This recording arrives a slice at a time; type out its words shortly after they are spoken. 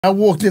I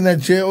walked in that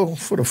jail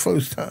for the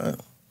first time.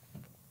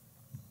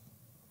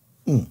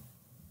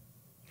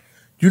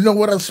 You know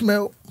what I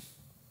smelled?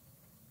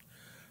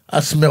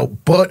 I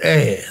smelled butt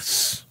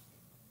ass.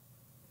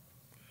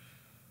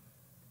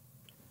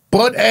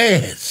 Butt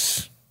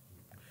ass.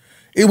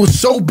 It was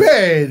so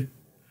bad.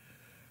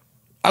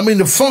 I mean,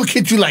 the funk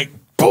hit you like,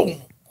 boom.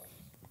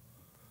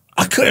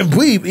 I couldn't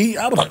breathe.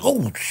 I was like,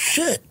 oh,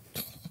 shit.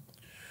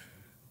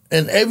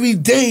 And every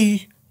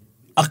day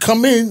I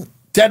come in,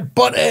 that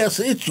butt ass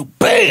hits you,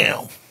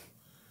 bam.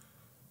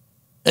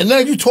 And now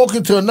you're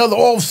talking to another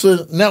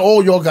officer. Now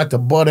all y'all got the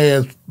butt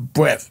ass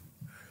breath.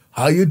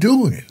 How you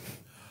doing?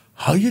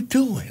 How you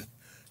doing?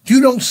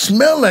 You don't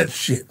smell that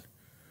shit.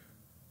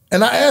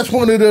 And I asked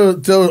one of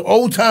the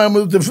old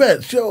timers, the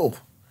vets, yo,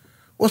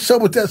 what's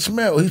up with that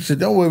smell? He said,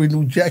 don't worry,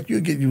 New Jack,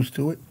 you'll get used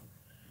to it.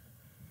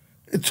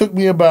 It took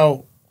me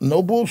about,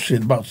 no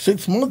bullshit, about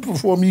 6 months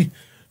before me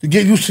to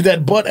get used to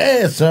that butt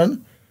ass,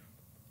 son.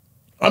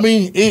 I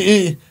mean,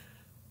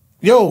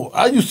 yo,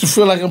 I used to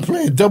feel like I'm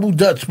playing double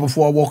dutch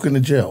before I walk into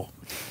jail.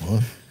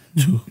 1,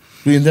 2,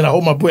 3, and then I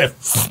hold my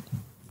breath.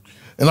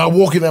 And I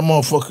walk in that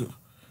motherfucker,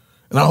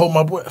 and I hold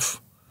my breath.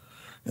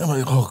 And I'm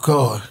like, oh,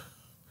 God.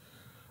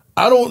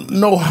 I don't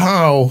know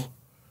how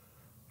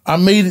I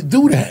made it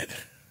do that.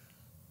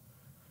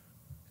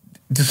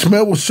 The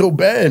smell was so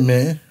bad,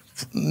 man.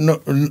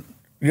 No,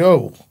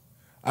 yo,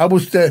 I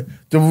was there.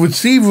 The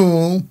receiving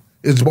room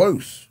is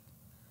worse.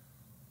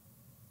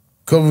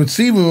 Because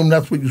receiving room,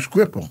 that's where you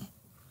script them.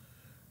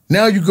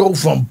 Now you go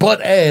from butt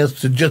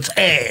ass to just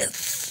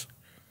ass.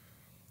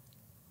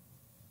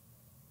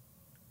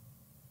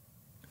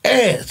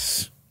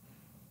 Ass.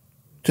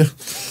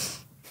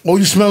 Oh,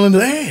 you smelling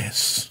the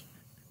ass.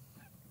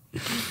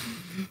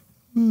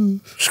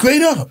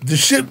 Straight up. The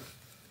shit,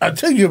 I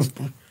tell you,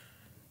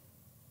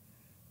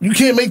 you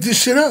can't make this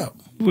shit up.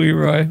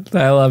 Leroy,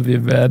 I love you,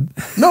 man.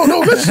 No,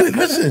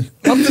 listen.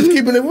 I'm just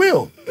keeping it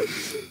real.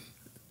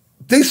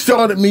 They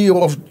started me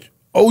off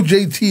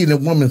OJT in a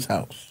woman's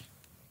house.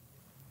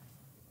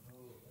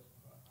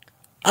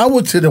 I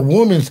went to the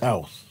woman's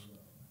house.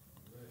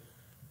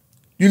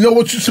 You know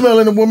what you smell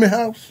in a woman's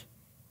house?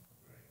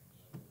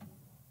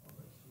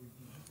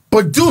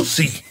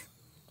 Badusi.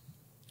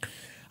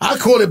 I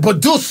call it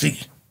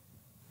Badusi.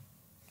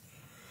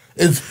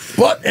 It's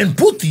butt and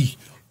booty.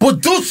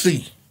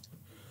 Badusi.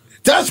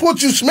 That's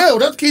what you smell.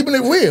 That's keeping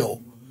it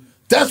real.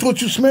 That's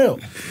what you smell.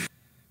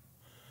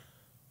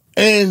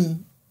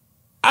 And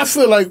I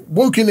feel like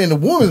working in a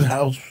woman's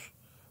house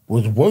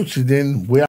was worse than where